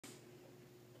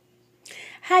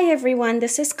Hi everyone,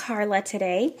 this is Carla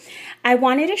today. I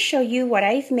wanted to show you what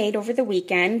I've made over the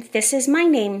weekend. This is my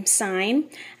name sign.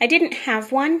 I didn't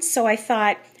have one, so I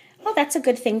thought, oh, that's a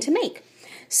good thing to make.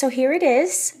 So here it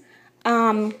is.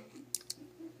 The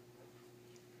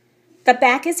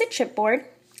back is a chipboard,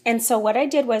 and so what I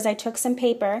did was I took some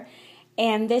paper,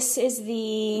 and this is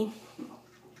the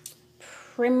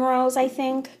Primrose, I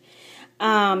think.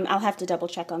 I'll have to double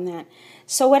check on that.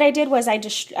 So what I did was I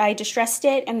distressed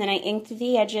it, and then I inked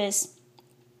the edges,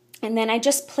 and then I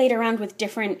just played around with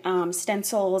different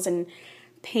stencils and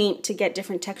paint to get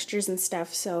different textures and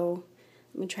stuff. So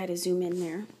let me try to zoom in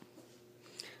there.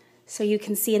 So you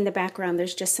can see in the background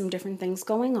there's just some different things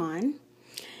going on.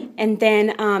 And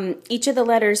then each of the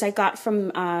letters I got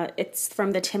from, it's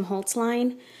from the Tim Holtz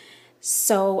line.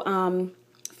 So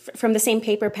from the same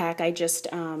paper pack, I just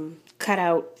cut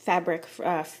out fabric,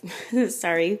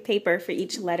 paper for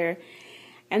each letter.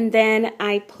 And then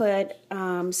I put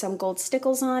some gold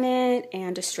stickles on it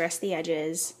and distressed the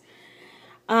edges.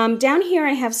 Down here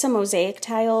I have some mosaic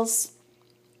tiles.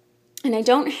 And I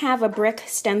don't have a brick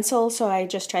stencil, so I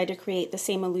just tried to create the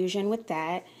same illusion with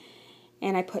that.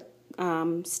 And I put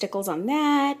stickles on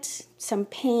that, some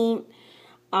paint,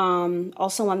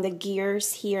 also on the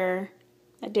gears here.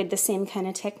 I did the same kind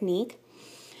of technique.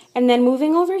 And then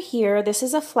moving over here, this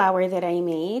is a flower that I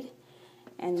made.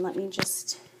 And let me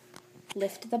just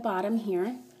lift the bottom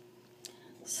here.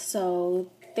 So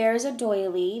there's a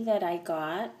doily that I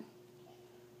got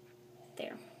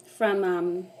there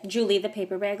from Julie, the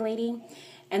paper bag lady.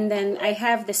 And then I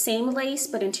have the same lace,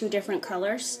 but in two different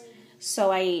colors.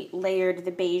 So I layered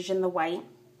the beige and the white.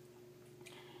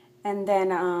 And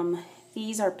then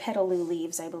these are petaloo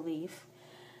leaves, I believe.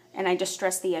 And I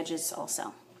distressed the edges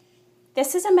also.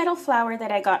 This is a metal flower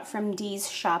that I got from Dee's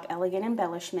shop, Elegant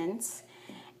Embellishments.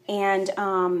 And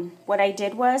what I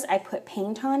did was I put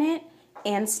paint on it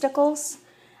and stickles.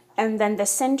 And then the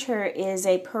center is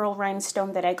a pearl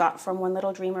rhinestone that I got from One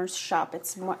Little Dreamer's shop.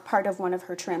 It's part of one of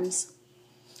her trims.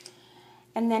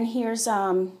 And then here's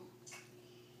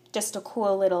just a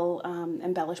cool little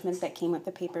embellishment that came with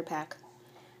the paper pack.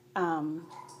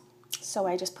 So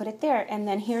I just put it there. And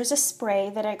then here's a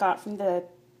spray that I got from the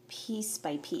Piece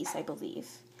by Piece, I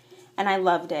believe. And I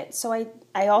loved it. So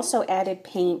I also added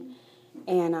paint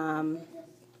and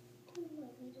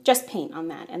just paint on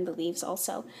that and the leaves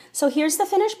also. So here's the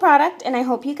finished product, and I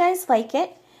hope you guys like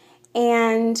it.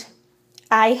 And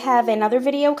I have another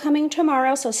video coming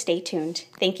tomorrow, so stay tuned.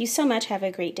 Thank you so much. Have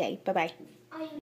a great day. Bye-bye.